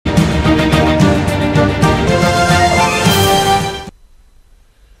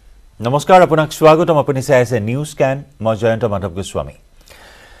নমস্কাৰ আপোনাক স্বাগতম আপুনি চাই আছে নিউজ স্ক্যান মই জয়ন্ত মাধৱ গোস্বামী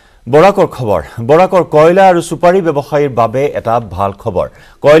বৰাকৰ খবৰ বৰাকৰ কয়লা আৰু সুপাৰি ব্যৱসায়ীৰ বাবে এটা ভাল খবৰ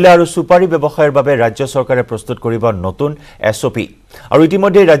কয়লা আৰু সুপাৰি ব্যৱসায়ীৰ বাবে ৰাজ্য চৰকাৰে প্ৰস্তুত কৰিব নতুন এছঅপি আৰু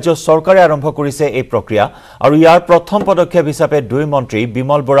ইতিমধ্যে ৰাজ্য চৰকাৰে আৰম্ভ কৰিছে এই প্ৰক্ৰিয়া আৰু ইয়াৰ প্ৰথম পদক্ষেপ হিচাপে দুই মন্ত্ৰী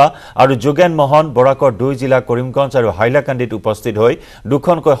বিমল বৰা আৰু যোগেন মোহন বৰাকৰ দুই জিলা কৰিমগঞ্জ আৰু হাইলাকান্দিত উপস্থিত হৈ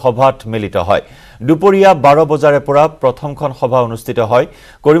দুখনকৈ সভাত মিলিত হয় দুপৰীয়া 12 বজাৰে পৰা প্ৰথমখন সভা অনুষ্ঠিত হয়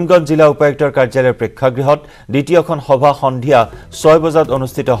কৰিমগঞ্জ জিলা উপায়ুক্তৰ কাৰ্যালয়ৰ প্ৰেক্ষাগৃহত দ্বিতীয়খন সভা সন্ধিয়া 6 বজাত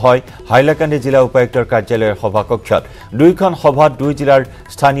অনুষ্ঠিত হয় হাইলাকান্দি জিলা উপায়ুক্তৰ কাৰ্যালয়ৰ সভাকক্ষত দুইখন সভাত দুই জিলাৰ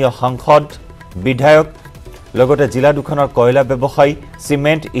স্থানীয় সাংসদ বিধায়ক লগতে জিলা দুখনৰ কয়লা ব্যৱসায়ী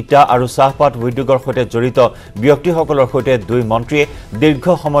সিমেন্ট ইটা আৰু চাহপাত উদ্যোগৰ সৈতে জড়িত ব্যক্তিসকলৰ সৈতে দুই মন্ত্ৰীয়ে দীৰ্ঘ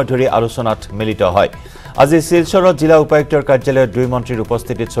সময় ধৰি আলোচনাত মিলিত হয় আজি শিলচৰত জিলা উপায়ুক্তৰ কাৰ্যালয়ৰ দুই মন্ত্ৰীৰ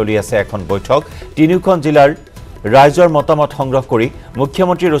উপস্থিতিত চলি আছে এখন বৈঠক তিনিখন জিলাৰ ৰাইজৰ মতামত সংগ্ৰহ কৰি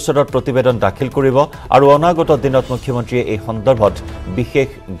মুখ্যমন্ত্ৰীৰ ওচৰত প্ৰতিবেদন দাখিল কৰিব আৰু অনাগত দিনত মুখ্যমন্ত্ৰীয়ে এই সন্দৰ্ভত বিশেষ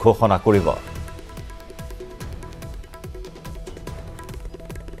ঘোষণা কৰিব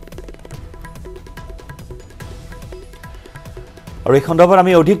আৰু এই সন্দৰ্ভত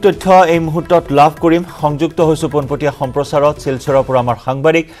আমি অধিক তথ্য এই মুহূৰ্তত লাভ কৰিম সংযুক্ত হৈছো পোনপটীয়া সম্প্ৰচাৰত শিলচৰৰ পৰা আমাৰ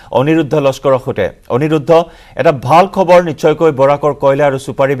সাংবাদিক অনিৰুদ্ধ লস্কৰৰ সৈতে অনিৰুদ্ধ এটা ভাল খবৰ নিশ্চয়কৈ বৰাকৰ কয়লা আৰু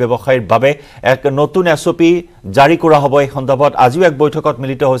সুপাৰি ব্যৱসায়ীৰ বাবে এক নতুন এছঅপি জাৰি কৰা হ'ব এই সন্দৰ্ভত আজিও এক বৈঠকত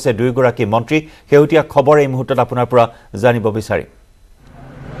মিলিত হৈছে দুইগৰাকী মন্ত্ৰী হেউটিয়া খবৰ এই মুহূৰ্তত আপোনাৰ পৰা জানিব বিচাৰিম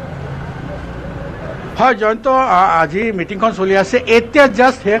হয় জয়ন্ত আজি মিটিংখন চলি আছে এতিয়া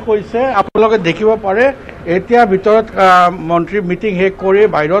জাস্ট শেষ হৈছে আপোনালোকে দেখিব পাৰে এতিয়া ভিতৰত মন্ত্ৰী মিটিং শেষ কৰি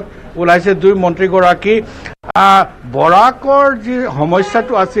বাহিৰত ওলাইছে দুই মন্ত্ৰীগৰাকী বৰাকৰ যি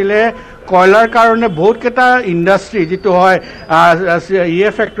সমস্যাটো আছিলে কয়লাৰ কাৰণে বহুত কেইটা ইণ্ডাষ্ট্ৰি যেটো হয়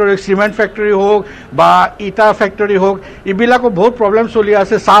ফেক্টৰী সিমেন্ট ফেক্টৰী হোক বা ইটা ফেক্টৰী হোক ইবিলাকো বহুত প্ৰবলেম চলি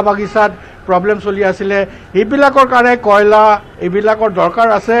আছে চাহ বাগিচাত প্ৰবলেম চলি আছিলে এইবিলাকৰ কাৰণে কয়লা এইবিলাকৰ দৰকাৰ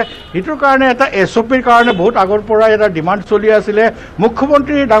আছে এটোৰ কাৰণে এটা এছঅপিৰ কাৰণে বহুত আগৰ পৰা এটা ডিমান্ড চলি আছিলে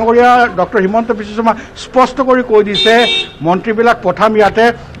মুখ্যমন্ত্ৰী ডাঙৰীয়া ডক্টৰ হিমন্ত বিশ্ব শৰ্মা স্পষ্ট কৰি কৈ দিছে মন্ত্ৰীবিলাক পঠাম ইয়াতে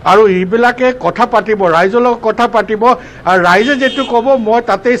আৰু এইবিলাকে কথা পাতিব ৰাইজৰ লগত কথা পাতিব আৰু ৰাইজে যেটো ক'ব মই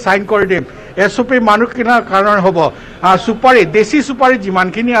তাতেই সাইন কৰি দিম এছঅপি মানুহ কিনাৰ কাৰণ হ'ব সুপাৰি দেশী সুপাৰি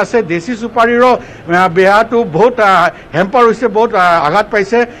যিমানখিনি আছে দেশী সুপাৰিৰ বেহাটো বহুত হেম্পাৰ হৈছে বহুত আঘাত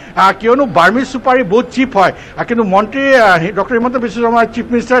পাইছে কিয়নো বাৰ্মিজ সুপাৰি বহুত চিপ হয় কিন্তু মন্ত্ৰী doctor Himanta Biswa Sarma chief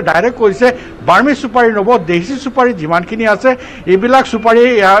minister direct কৈছে বাৰ্মিজ সুপাৰি নব দেশী সুপাৰি যিমানখিনি আছে এইবিলাক সুপাৰি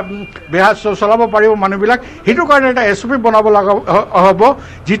বেহা চলাব পাৰিব মানুহবিলাক সেইটো কাৰণে এটা এছঅপি বনাব লগা হ'ব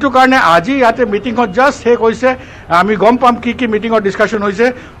যিটো কাৰণে আজি ইয়াতে মিটিংখন জাষ্ট শেষ হৈছে আমি গম পাম কি মিটিঙৰ ডিছকাশ্যন হৈছে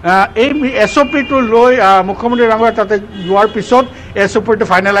এই এছঅপিটো লৈ মুখ্যমন্ত্ৰী ডাঙৰীয়া তাতে যোৱাৰ পিছত এছঅপিটো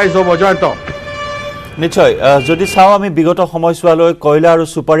ফাইনেলাইজ হ'ব জয়ন্ত নিশ্চয় যদি চাও আমি বিগত সময়ছোৱালৈ কয়লা আৰু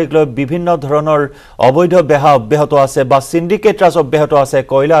সুপাৰিক লৈ বিভিন্ন ধৰণৰ অবৈধ বেহা অব্যাহত আছে বা সিন্ডিকেট ৰাজ অব্যাহত আছে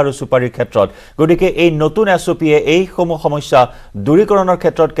কয়লা আৰু সুপাৰিৰ ক্ষেত্ৰত গতিকে এই নতুন এছঅপিয়ে এই সমস্যা দূৰীকৰণৰ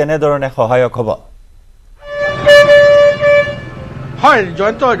ক্ষেত্ৰত কেনে ধৰণে সহায়ক হ'ব হয়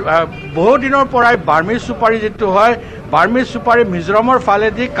জয়ন্ত বহু দিনৰ পৰাই বাৰ্মিজ সুপাৰি যেটো হয় বাৰ্মিজ সুপাৰি মিজোৰামৰ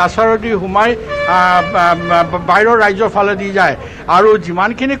ফালেদি কাছাৰদি সোমাই বাহিৰৰ ৰাজ্যৰ ফালেদি যায় আৰু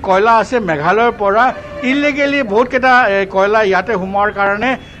যিমানখিনি কয়লা আছে মেঘালয়ৰ পৰা ইলিগেলি বহুত কেইটা কয়লা ইয়াতে সোমোৱাৰ কাৰণে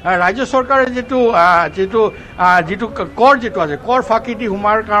ৰাজ্য চৰকাৰে যিটো কৰ যেটো আছে কৰ ফাঁকি দি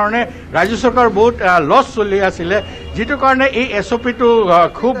সোমোৱাৰ কাৰণে ৰাজ্য চৰকাৰ বহুত লছ চলি আছিলে যেটো কাৰণে এই এছঅপিটো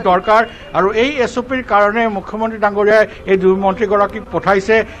খুব দৰকাৰ আৰু এই এছঅপিৰ কাৰণে মুখ্যমন্ত্ৰী ডাঙৰীয়াই এই দুই মন্ত্ৰীগৰাকীক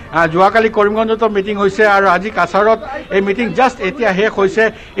পঠাইছে যোৱাকালি কৰিমগঞ্জত মিটিং হৈছে আৰু আজি কাছাৰত এই মিটিং জাষ্ট এতিয়া শেষ হৈছে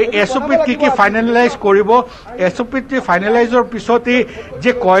এই এছঅপিত কি ফাইনেলাইজ কৰিব এছঅপিত ফাইনেলাইজৰ পিছতেই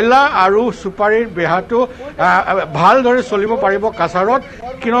যে কয়লা আৰু সুপাৰিৰ বেহাটো ভালদৰে চলিব পাৰিব কাছাৰত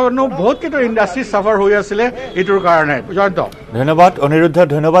কিয়নো বহুত কেইটা ইণ্ডাষ্ট্ৰি সাফাৰ হৈ আছিলে এইটোৰ কাৰণে জয়ন্ত ধন্যবাদ অনিৰুদ্ধ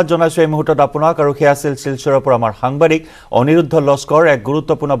ধন্যবাদ জনাইছো এই মুহূৰ্তত আপোনাক আৰু সেয়া আছিল শিলচৰৰ পৰা আমাৰ সাংবাদিক অনিৰুদ্ধ লস্কৰ এক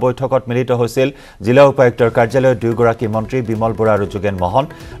গুৰুত্বপূৰ্ণ বৈঠকত মিলিত হৈছিল জিলা উপায়ুক্তৰ কাৰ্যালয়ৰ দুইগৰাকী মন্ত্ৰী বিমল বৰা আৰু যোগেন মোহন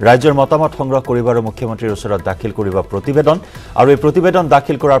ৰাজ্যৰ মতামত সংগ্ৰহ কৰিব আৰু মুখ্যমন্ত্ৰীৰ ওচৰত দাখিল কৰিব প্ৰতিবেদন আৰু এই প্ৰতিবেদন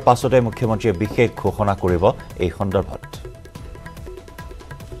দাখিল কৰাৰ পাছতে মুখ্যমন্ত্ৰীয়ে বিশেষ ঘোষণা কৰিব এই সন্দৰ্ভত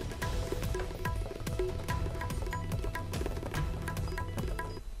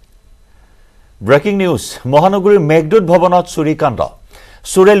ব্ৰেকিং নিউজ মহানগৰীৰ মেঘদূত ভৱনত চুৰিকাণ্ড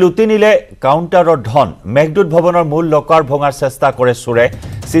চুৰে লুটি নিলে কাউণ্টাৰৰ ধন মেঘদূত ভৱনৰ মূল লকাৰ ভঙাৰ চেষ্টা কৰে চুৰে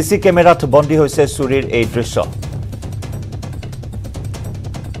সিসি কেমেৰাত বন্দী হৈছে চুৰিৰ এই দৃশ্য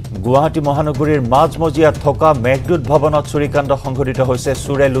গুৱাহাটী মহানগৰীৰ মাজমজিয়াত থকা মেঘদূত ভৱনত চুৰিকাণ্ড সংঘটিত হৈছে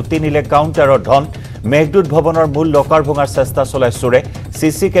চুৰে লুটি নিলে কাউণ্টাৰৰ ধন মেঘদূত ভৱনৰ মূল লকাৰ ভঙাৰ চেষ্টা চলাই চুৰে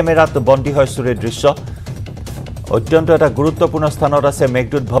সিসি কেমেৰাত বন্দী হয় চুৰিৰ দৃশ্য অত্যন্ত এটা গুৰুত্বপূৰ্ণ স্থানত আছে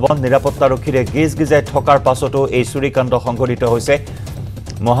মেঘদূত ভৱন নিৰাপত্তাৰক্ষীৰে গিজগিজাই থকাৰ পাছতো এই চুৰিকাণ্ড সংঘটিত হৈছে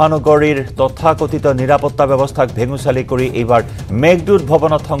মহানগৰীৰ তথাকথিত নিৰাপত্তা ব্যৱস্থাক ভেঙুচালি কৰি এইবাৰ মেঘদূত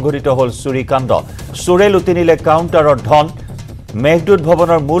ভৱনত সংঘটিত হ'ল চুৰিকাণ্ড চোৰে লুটি নিলে কাউণ্টাৰৰ ধন মেঘদূত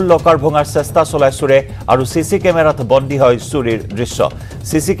ভৱনৰ মূল লকাৰ ভঙাৰ চেষ্টা চলাই চোৰে আৰু সিসি কেমেৰাত বন্দী হয় চুৰিৰ দৃশ্য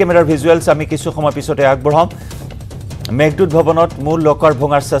সিসি কেমেৰাৰ ভিজুৱেলছ আমি কিছু সময় পিছতে আগবঢ়াম মেঘদূত ভৱনত মূল লকাৰ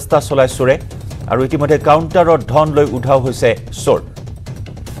ভঙাৰ চেষ্টা চলাই চোৰে আৰু ইতিমধ্যে কাউণ্টাৰৰ ধন লৈ উধাও হৈছে চোৰ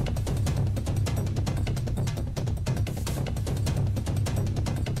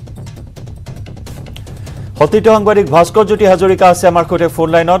অতীত সাংবাদিক ভাস্কৰ জ্যোতি হাজৰিকা আছে আমাৰ সৈতে ফোন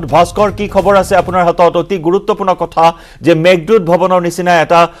লাইনত ভাস্কৰ কি খবৰ আছে আপোনাৰ হাতত অতি গুৰুত্বপূৰ্ণ কথা যে মেঘদূত ভৱনৰ নিচিনা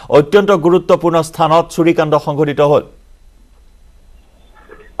এটা অত্যন্ত গুৰুত্বপূৰ্ণ স্থানত চুৰিকাণ্ড সংঘটিত হ'ল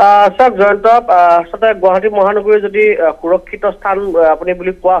সব জয়ন্ত আসলে গুৱাহাটী মহানগৰীৰ যদি সুৰক্ষিত স্থান আপুনি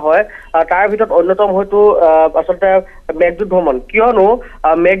বুলি কোৱা হয় তাৰ ভিতৰত অন্যতম হয়তো আসলে মেঘদূত ভৱন কিয়নো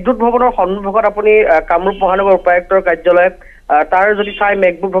মেঘদূত ভৱনৰ সন্মুখত আপুনি কামৰূপ মহানগৰ উপায়ুক্তৰ কাৰ্যালয় তাৰ যদি চাই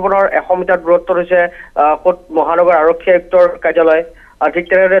মেঘদূত ভৱনৰ 100 মিটাৰ দূৰত্বত হৈছে মহানগৰ আৰক্ষী আয়ুক্তৰ কাৰ্যালয় ঠিক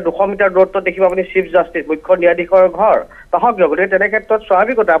তেনেদৰে 200 মিটাৰ দূৰত্বত দেখিব আপুনি চিফ জাষ্টিছ মুখ্য ন্যায়াধীশৰ ঘৰ বাহক গতিকে তেনে ক্ষেত্ৰত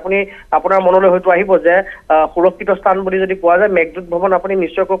স্বাভাৱিকতে আপুনি আপোনাৰ মনলৈ হয়তো আহিব যে সুৰক্ষিত স্থান বুলি যদি কোৱা যায় মেঘদূত ভৱন আপুনি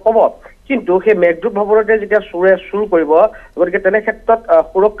নিশ্চয়কৈ ক'ব কিন্তু সেই মেঘদূত ভৱনতে যেতিয়া চোৰে চুৰ কৰিব গতিকে তেনে ক্ষেত্ৰত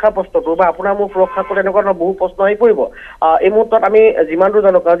সুৰক্ষা প্ৰস্তুত বা আপোনাৰ মোৰ সুৰক্ষা কৰি এনেকুৱা বহু প্ৰশ্ন আহি পৰিব এই মুহূৰ্তত আমি যিমান দূৰ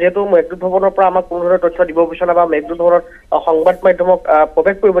জানো যিহেতু মেঘদূত ভৱনৰ পৰা আমাক কোনো ধৰণৰ তথ্য দিব বিচৰা নাই বা মেঘদূত ভৱনত সংবাদ মাধ্যমক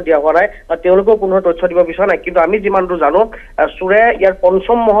প্ৰৱেশ কৰিব দিয়া হোৱা নাই তেওঁলোকেও কোনো ধৰণৰ তথ্য দিব বিচৰা নাই কিন্তু আমি যিমান দূৰ জানো চোৰে ইয়াৰ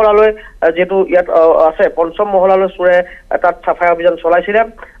পঞ্চম মহলালৈ যেহেতু ইয়াত আছে পঞ্চম মহলালৈ চোৰে তাত চাফাই অভিযান চলাইছিলে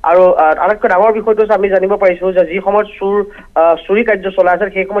আৰু আটাইতকৈ ডাঙৰ বিষয়টো হৈছে আমি জানিব পাৰিছো যে যি সময়ত চুৰি কাৰ্য চলাই আছিল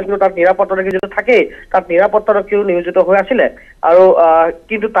সেই সময়ত কিন্তু তাত নিৰাপত্তাৰক্ষী যিটো থাকেই তাত নিৰাপত্তাৰক্ষীও নিয়োজিত হৈ আছিলে আৰু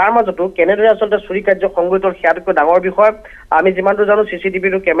কিন্তু তাৰ মাজতো কেনেদৰে আচলতে চুৰি কাৰ্য সংঘটিত হ'ল সেয়াতকৈ ডাঙৰ বিষয় আমি যিমান দূৰ জানো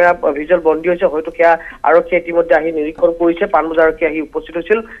চিচিটিভিৰ কেমেৰা ভিজুৱেল বন্দী হৈছে হয়তো সেয়া আৰক্ষী ইতিমধ্যে আহি নিৰীক্ষণ কৰিছে পাণবজাৰ আৰক্ষী আহি উপস্থিত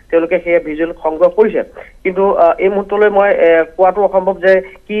হৈছিল তেওঁলোকে সেই ভিজুৱেল সংগ্ৰহ কৰিছে কিন্তু এই মুহূৰ্তলৈ মই কোৱাটো অসম্ভৱ যে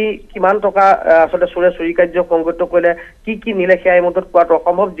কিমান টকা আচলতে চুৰি কাৰ্য সংঘটিত কৰিলে কি নিলে সেয়া এই মুহূৰ্তত কোৱাটো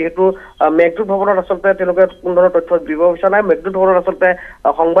অসম্ভৱ যেহেতু মেঘদূত ভৱনত আচলতে তেওঁলোকে কোনো ধৰণৰ তথ্য দিব বিচৰা নাই মেঘদূত ভৱনত আচলতে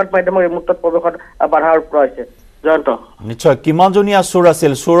সংবাদ মাধ্যমৰ এই মুহূৰ্তত প্ৰৱেশত বাধা আৰোপ কৰা হৈছে জয়ন্ত নিশ্চয় কিমানজনীয়া চোৰ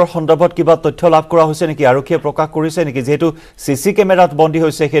আছিল চোৰৰ সন্দৰ্ভত কিবা তথ্য লাভ কৰা হৈছে নেকি আৰক্ষীয়ে প্ৰকাশ কৰিছে নেকি যেহেতু সিসি কেমেৰাত বন্দী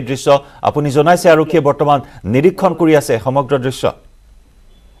হৈছে সেই দৃশ্য আপুনি জনাইছে আৰক্ষীয়ে বৰ্তমান নিৰীক্ষণ কৰি আছে সমগ্ৰ দৃশ্য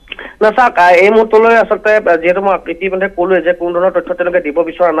না চাওক এই মুহূৰ্তলৈ আচলতে যিহেতু মই ইতিমধ্যে ক'লোৱে যে কোনো ধৰণৰ তথ্য তেওঁলোকে দিব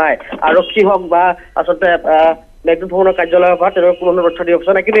বিচৰা নাই আৰক্ষী হওক বা আচলতে মেঘদূত ভৱনৰ কাৰ্যালয়ৰ পৰা তেওঁলোকে কোনো ধৰণৰ তথ্য দিব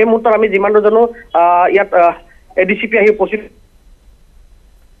বিচৰা নাই কিন্তু এই মুহূৰ্তত আমি যিমান দূৰ জানো ইয়াত এডিচিপি আহি উপস্থিত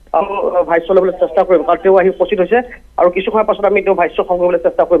ভাষ্য ল'বলৈ চেষ্টা কৰিম কাৰণ তেওঁ আহি উপস্থিত হৈছে আৰু কিছু সময়ৰ পাছত আমি তেওঁ ভাষ্য সংগ্ৰহ কৰিবলৈ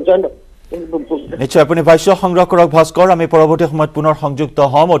চেষ্টা কৰিম জয়ন্ত নিশ্চয় আপুনি ভাষ্য সংগ্ৰহ কৰক ভাস্কৰ আমি পৰৱৰ্তী সময়ত পুনৰ সংযুক্ত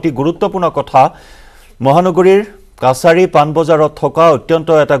হ'ম অতি গুৰুত্বপূৰ্ণ কথা মহানগৰীৰ কাছাৰী পাণবজাৰত থকা অত্যন্ত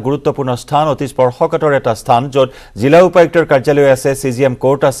এটা গুৰুত্বপূৰ্ণ স্থান অতি স্পৰ্শকাতৰ এটা স্থান য'ত জিলা উপায়ুক্তৰ কাৰ্যালয় আছে সিজিএম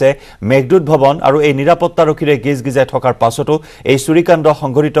কোৰ্ট আছে মেঘদূত ভৱন আৰু এই নিৰাপত্তাৰক্ষীৰে গিজগিজাই থকাৰ পাছতো এই চুৰিকাণ্ড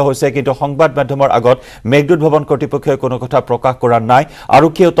সংঘটিত হৈছে কিন্তু সংবাদ মাধ্যমৰ আগত মেঘদূত ভৱন কৰ্তৃপক্ষই কোনো কথা প্ৰকাশ কৰা নাই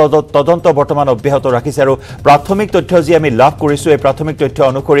আৰক্ষীয়ে তদন্ত বৰ্তমান অব্যাহত ৰাখিছে আৰু প্ৰাথমিক তথ্য যি আমি লাভ কৰিছো এই প্ৰাথমিক তথ্য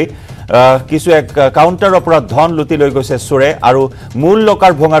অনুসৰি কিছু এক কাউণ্টাৰৰ পৰা ধন লুটি লৈ গৈছে চোৰে আৰু মূল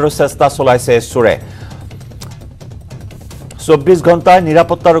লকাৰ ভঙাৰো চেষ্টা চলাইছে চোৰে 24 ঘণ্টায়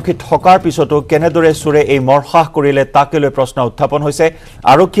নিৰাপত্তাৰক্ষী থকাৰ পিছতো কেনেদৰে চোৰে এই মৰসাহ কৰিলে তাকে লৈ প্ৰশ্ন উত্থাপন হৈছে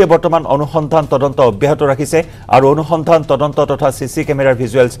আৰক্ষীয়ে বৰ্তমান অনুসন্ধান তদন্ত অব্যাহত ৰাখিছে আৰু অনুসন্ধান তদন্ত তথা সিসি কেমেৰাৰ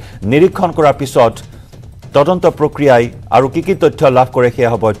ভিজুৱেলছ নিৰীক্ষণ কৰাৰ পিছত তদন্ত প্ৰক্ৰিয়াই আৰু কি তথ্য লাভ কৰে সেয়া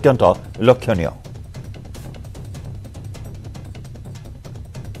হ'ব অত্যন্ত লক্ষণীয়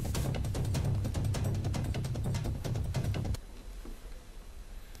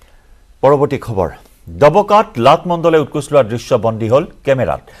পৰৱৰ্তী খবৰ দবকাত লাট মণ্ডলে উৎকোচ লোৱা দৃশ্য বন্দী হল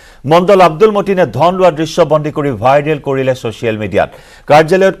কেমেৰাত মণ্ডল আব্দুল মতিনে ধন লোৱা দৃশ্য বন্দী কৰি ভাইৰেল কৰিলে সোশ্যাল মিডিয়াত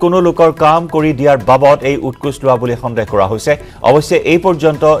কাৰ্যালয়ত কোনো লোকৰ কাম কৰি দিয়াৰ বাবদ এই উৎকোচ লোৱা বুলি সন্দেহ কৰা হৈছে অৱশ্যে এই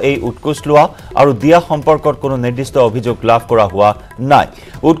পৰ্যন্ত এই উৎকোচ লোৱা আৰু দিয়া সম্পৰ্কত কোনো নিৰ্দিষ্ট অভিযোগ লাভ কৰা হোৱা নাই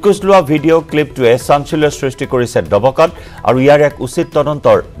উৎকোচ লোৱা ভিডিঅ' ক্লিপটোৱে চাঞ্চল্যৰ সৃষ্টি কৰিছে দবকাত আৰু ইয়াৰ এক উচিত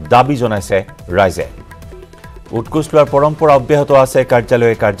তদন্তৰ দাবী জনাইছে ৰাইজে উৎকোচ লোৱাৰ পৰম্পৰা অব্যাহত আছে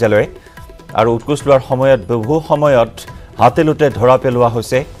কাৰ্যালয়ে আৰু উৎকোচ লোৱাৰ সময়ত বহু সময়ত হাতেলুতে ধৰা পেলোৱা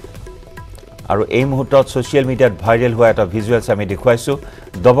হৈছে আৰু এই মুহূৰ্তত সোশ্যাল মিডিয়াত ভাইৰেল হোৱা এটা ভিজুৱেলছ আমি দেখুৱাইছো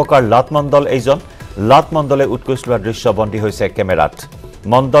দবকাৰ লাটমণ্ডল এইজন লাটমণ্ডলে উৎকোচ লোৱা দৃশ্য বন্দী হৈছে কেমেৰাত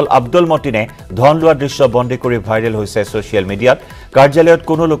মণ্ডল আব্দুল মতিনে ধন লোৱা দৃশ্য বন্দী কৰি ভাইৰেল হৈছে সোশ্যাল মিডিয়াত কাৰ্যালয়ত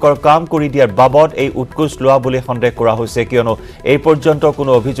কোনো লোকৰ কাম কৰি দিয়াৰ বাবদ এই উৎকোচ লোৱা বুলি সন্দেহ কৰা হৈছে কিয়নো এই পৰ্যন্ত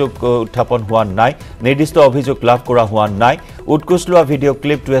কোনো অভিযোগ উত্থাপন হোৱা নাই নিৰ্দিষ্ট অভিযোগ লাভ কৰা হোৱা নাই উৎকোচ লোৱা ভিডিঅ'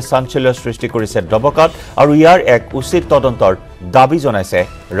 ক্লিপটোৱে চাঞ্চল্যৰ সৃষ্টি কৰিছে দবকাত আৰু ইয়াৰ এক উচিত তদন্তৰ দাবী জনাইছে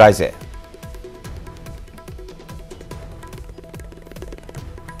ৰাইজে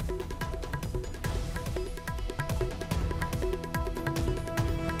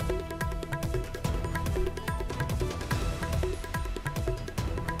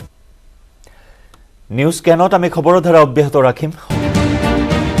নিউজ কেনত আমি খবৰৰ ধাৰা অব্যাহত ৰাখিম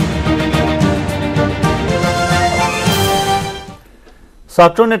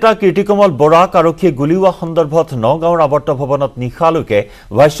ছাত্ৰ নেতা কীৰ্তিকমল বৰাক আৰক্ষীয়ে গুলীওৱা সন্দৰ্ভত নগাঁৱৰ আৱৰ্ত ভৱনত নিশালৈকে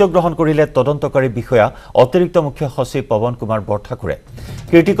ভাষ্য গ্ৰহণ কৰিলে তদন্তকাৰী বিষয়া অতিৰিক্ত মুখ্য সচিব পৱন কুমাৰ বৰঠাকুৰে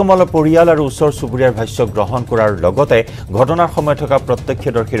কীৰ্তিকমলৰ পৰিয়াল আৰু ওচৰ চুবুৰীয়াৰ ভাষ্য গ্ৰহণ কৰাৰ লগতে ঘটনাৰ সময়ত থকা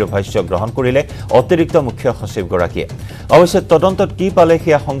প্ৰত্যক্ষদৰ্শীৰ ভাষ্য গ্ৰহণ কৰিলে অতিৰিক্ত মুখ্য সচিবগৰাকীয়ে অৱশ্যে তদন্তত কি পালে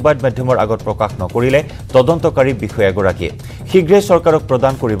সেয়া সংবাদ মাধ্যমৰ আগত প্ৰকাশ নকৰিলে তদন্তকাৰী বিষয়াগৰাকীয়ে শীঘ্ৰেই চৰকাৰক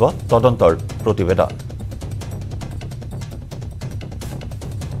প্ৰদান কৰিব তদন্তৰ প্ৰতিবেদন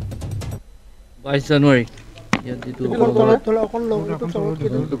 22 জানুৱাৰী ইয়াত যিটো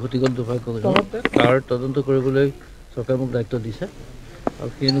ঘটিগল দুভাগ তাৰ তদন্ত কৰিবলৈ চৰকাৰে মোক দায়িত্ব দিছে আৰু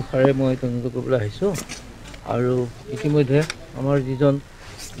সেই অনুসাৰে মই তদন্ত কৰিবলৈ আহিছোঁ আৰু ইতিমধ্যে আমাৰ যিজন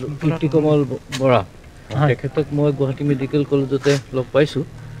কীৰ্তিকমল বৰা তেখেতক মই গুৱাহাটী মেডিকেল কলেজতে লগ পাইছোঁ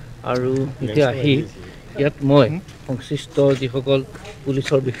আৰু এতিয়া আহি ইয়াত মই সংশ্লিষ্ট যিসকল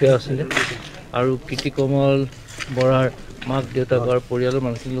পুলিচৰ বিষয়া আছিলে আৰু কীৰ্তিকমল বৰাৰ মাক দেউতাক আৰু পৰিয়ালৰ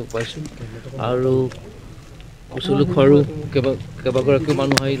মানুহখিনি লগ পাইছোঁ আৰু কুচলু খোৱাৰো কেইবাগৰাকী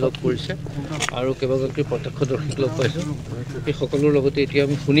মানুহ আহি লগ কৰিছে আৰু কেইবাগৰাকী প্ৰত্যক্ষদৰ্শীক লগ পাইছোঁ এই সকলোৰ লগতে এতিয়া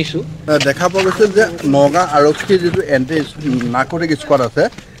আমি শুনিছোঁ দেখা পোৱা গৈছে যে নগাঁও আৰক্ষীৰ যিটো এণ্টি নাৰ্কটিক স্কোৱাড আছে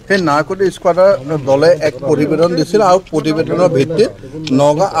সেই নাৰ্কটিক স্কোৱাডৰ দলে এক প্ৰতিবেদন দিছিল আৰু প্ৰতিবেদনৰ ভিত্তিত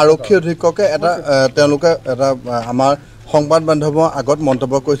নগাঁও আৰক্ষী অধীক্ষকে তেওঁলোকে আমাৰ সংবাদ মাধ্যমৰ আগত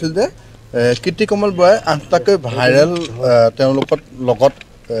মন্তব্য কৰিছিল যে কীৰ্তিকমল বৰাই 8টাকৈ ভাইৰেল তেওঁলোকৰ লগত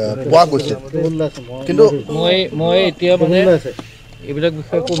পোৱা গৈছিল কিন্তু মই এতিয়া মানে এইবিলাক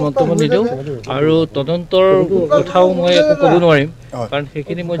বিষয়ে একো মন্তব্য নিদিওঁ আৰু তদন্তৰ কথাও মই একো ক'ব নোৱাৰিম কাৰণ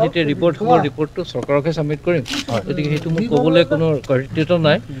সেইখিনি মই যেতিয়া ৰিপৰ্ট হ'ব ৰিপৰ্টটো চৰকাৰকহে ছাবমিট কৰিম গতিকে সেইটো মোক ক'বলৈ কোনো কৰ্তৃত্ব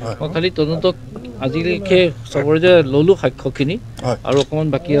নাই মই খালি তদন্তক আজিলৈকে চবৰে যে ল'লোঁ সাক্ষ্যখিনি আৰু অকণমান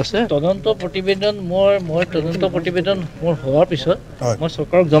বাকী আছে তদন্ত প্ৰতিবেদন মই তদন্ত প্ৰতিবেদন মোৰ হোৱাৰ পিছত মই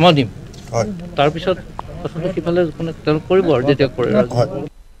চৰকাৰক জমা দিম তাৰপিছত কথাটো কিফালে তেওঁলোক কৰিব আৰু যেতিয়া কৰে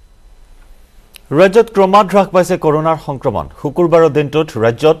ৰাজ্যত ক্ৰমাৎ হ্ৰাস পাইছে কৰোনাৰ সংক্ৰমণ শুকুৰবাৰৰ দিনটোত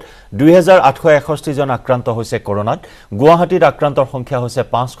ৰাজ্যত 2861 জন আক্ৰান্ত হৈছে কৰোনাত গুৱাহাটীত আক্ৰান্তৰ সংখ্যা হৈছে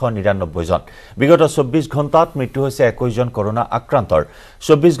 599 জন বিগত 24 ঘণ্টাত মৃত্যু হৈছে 21 জন কৰোনা আক্ৰান্তৰ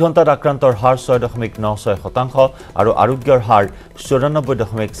 24 ঘণ্টাত আক্ৰান্তৰ হাৰ 6.96% আৰু আৰোগ্যৰ হাৰ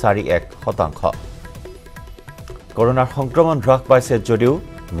 94.41% কৰোনাৰ সংক্ৰমণ হ্ৰাস পাইছে যদিও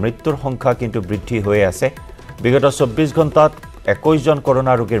মৃত্যুৰ সংখ্যা কিন্তু বৃদ্ধি হৈ আছে বিগত 24 ঘণ্টাত 21 জন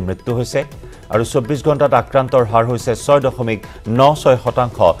কৰোনা ৰোগীৰ মৃত্যু হৈছে আৰু 24 ঘণ্টাত আক্ৰান্তৰ হাৰ হৈছে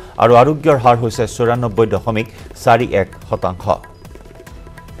 6.96% আৰু আৰোগ্যৰ হাৰ হৈছে 94.41%।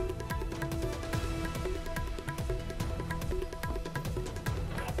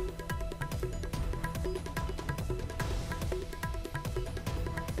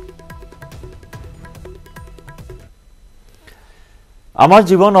 আমাৰ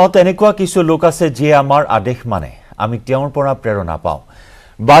জীৱনত এনেকুৱা কিছু লোক আছে যিয়ে আমাৰ আদেশ মানে আমি তেওঁৰ পৰা প্ৰেৰণা পাওঁ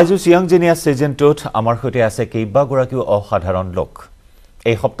বাইজুছ য়াং জিনিয়াছ ছিজনটোত আমাৰ সৈতে আছে কেইবাগৰাকীও অসাধাৰণ লোক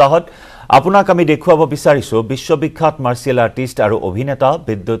এই সপ্তাহত আপোনাক আমি দেখুৱাব বিচাৰিছো বিশ্ববিখ্যাত মাৰ্চিয়েল আৰ্টিষ্ট আৰু অভিনেতা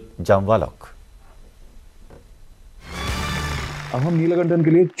বিদ্যুৎ জামৱালক अब हम नीलकंठन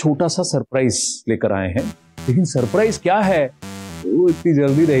के लिए एक छोटा सा सरप्राइज लेकर आए हैं लेकिन सरप्राइज क्या है वो इतनी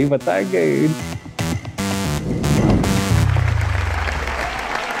जल्दी नहीं बताएंगे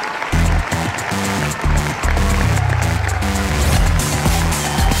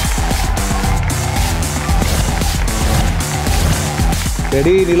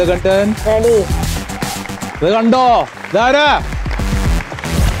Ready, Neelakantan? Ready. Kando, Dara.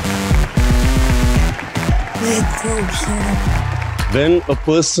 When a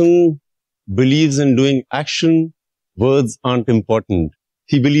person believes in doing action, words aren't important.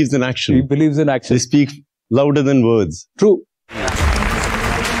 He believes in action. He believes in action. They speak louder than words. True.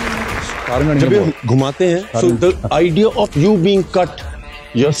 जब ये घुमाते हैं, so the idea of you being cut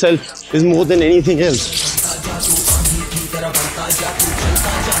yourself is more than anything else.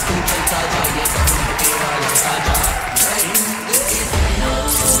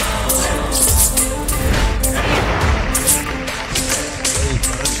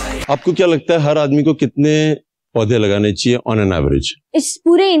 आपको क्या लगता है हर आदमी को कितने पौधे लगाने चाहिए ऑन एन एवरेज। इस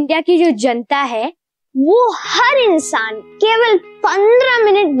पूरे इंडिया की जो जनता है वो हर इंसान केवल 15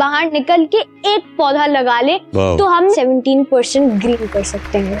 मिनट बाहर निकल के एक पौधा लगा ले तो हम 17% ग्रीन कर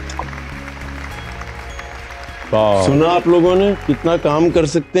सकते हैं। सुना आप लोगों ने कितना काम कर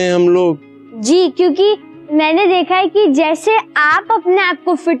सकते हैं हम लोग? जी, क्योंकि मैंने देखा है कि जैसे आप अपने आप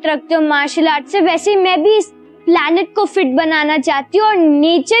को फिट रखते हो मार्शल आर्ट से, वैसे मैं भी इस प्लैनेट को फिट बनाना चाहती हूँ और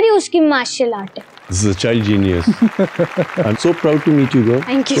नेचर ही उसकी मार्शल आर्ट है। This is a child genius. I'm so proud to meet you, girl.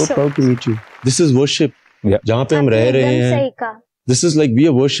 Thank you so proud to meet you. This is worship. जहाँ पे हम रह रहे हैं, this is like we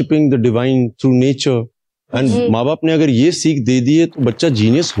are worshipping the divine through nature. And माँ बाप ने अगर ये सीख दे दी है तो बच्चा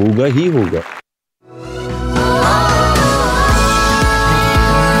जीनियस होगा ही होगा।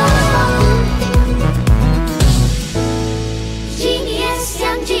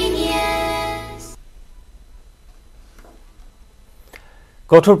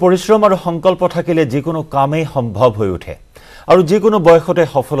 কঠোৰ পৰিশ্ৰম আৰু সংকল্প থাকিলে যিকোনো কামেই সম্ভৱ হৈ উঠে আৰু যিকোনো বয়সতে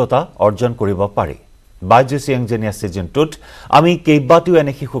সফলতা অৰ্জন কৰিব পাৰি। বাইজুছ য়াং জিনিয়াৰ সিজনটোত আমি কেইবাটিও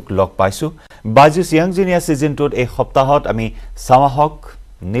এনে শিশুক লগ পাইছো। বাইজুছ য়াং জিনিয়াৰ সিজনটোত এই সপ্তাহত আমি সামাহক,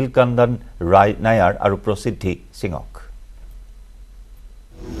 নীলকন্দন ৰায় নায়াৰ আৰু প্ৰসিদ্ধি সিঙক।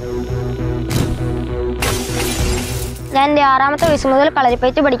 ഞാൻ എൻ്റെ 6ാമത്തെ വയസ്സ് മുതൽ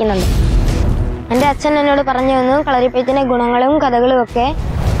കളരിപ്പയറ്റ് പഠിക്കുന്നുണ്ട്. എൻ്റെ അച്ഛൻ എന്നോട് പറഞ്ഞു തന്നു കളരിപ്പയറ്റിൻ്റെ ഗുണങ്ങളും കഥകളും ഒക്കെ.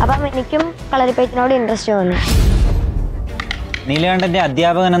 അപ്പം എനിക്കും കളരിപ്പയറ്റിനോട് ഇൻട്രസ്റ്റ് വന്നു. നീലകണ്ഠൻ്റെ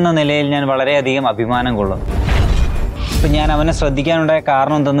അധ്യാപകൻ എന്ന നിലയിൽ ഞാൻ വളരെയധികം അഭിമാനം കൊള്ളുന്നു. ഇപ്പം ഞാൻ അവനെ ശ്രദ്ധിക്കാനുണ്ടായ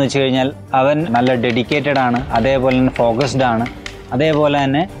കാരണം എന്തെന്ന് വെച്ച് കഴിഞ്ഞാൽ അവൻ നല്ല ഡെഡിക്കേറ്റഡ് ആണ്, അതേപോലെ തന്നെ ഫോക്കസ്ഡ് ആണ്. അതേപോലെ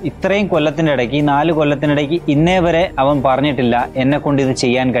തന്നെ ഇത്രയും കൊല്ലത്തിൻ്റെ ഇടയ്ക്ക്, ഈ 4 കൊല്ലത്തിനിടയ്ക്ക് ഇന്നേ വരെ അവൻ പറഞ്ഞിട്ടില്ല എന്നെ കൊണ്ട് ഇത്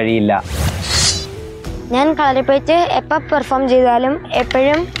ചെയ്യാൻ കഴിയില്ല. ഞാൻ കളരിപ്പയറ്റ് എപ്പോൾ പെർഫോം ചെയ്താലും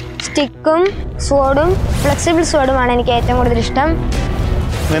എപ്പോഴും സ്റ്റിക്കും സ്വോർഡും ഫ്ലെക്സിബിൾ സ്വോർഡുമാണ് എനിക്ക് ഏറ്റവും കൂടുതൽ ഇഷ്ടം.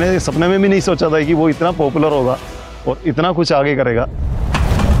 मैंने सपने में भी नहीं सोचा था कि वो इतना पॉपुलर होगा और इतना कुछ आगे करेगा.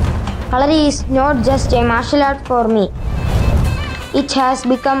 Kalari is not just a martial art for me. It has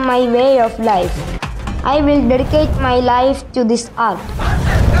become my way of life. I will dedicate my life to this art.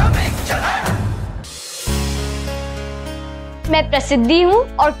 मैं प्रसिद्धि हूँ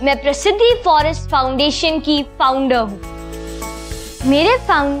और मैं प्रसिद्धि फॉरेस्ट फाउंडेशन की फाउंडर हूँ। मेरे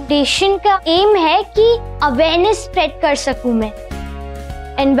फाउंडेशन का एम है कि अवेयरनेस स्प्रेड कर सकूं मैं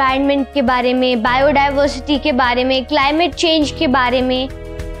एनवायरनमेंट के बारे में, बायोडाइवर्सिटी के बारे में, क्लाइमेट चेंज के बारे में।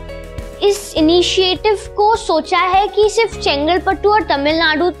 इस इनिशिएटिव को सोचा है कि सिर्फ चेंगलपट्टू और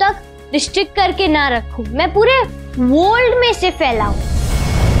तमिलनाडु तक रिस्ट्रिक्ट करके ना रखूं, मैं पूरे वर्ल्ड में इसे फैलाऊं।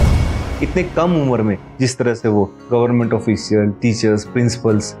 इतने कम उम्र में जिस तरह से वो गवर्नमेंट ऑफिशियल, टीचर्स,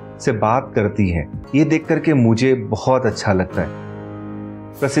 प्रिंसिपल्स से बात करती है, ये देख करके मुझे बहुत अच्छा लगता है।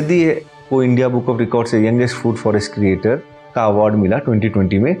 प्रसिद्धि को India book of record say youngest food forest creator का अवार्ड मिला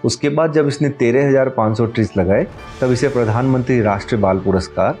 2020 में। उसके बाद जब इसने 13,500 ट्रीज लगाए तब इसे प्रधानमंत्री राष्ट्रीय बाल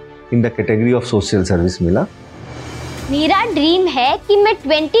पुरस्कार in the category of social service मिला। मेरा ड्रीम है कि मैं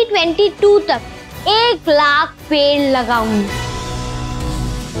 2022 तक 1 लाख पेड़ लगाऊंगी।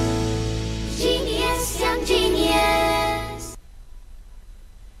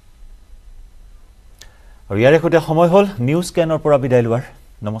 আৰু ইয়াৰে সৈতে সময় হ'ল নিউজ স্কেনৰ পৰা বিদায় লোৱাৰ।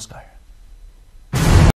 নমস্কাৰ।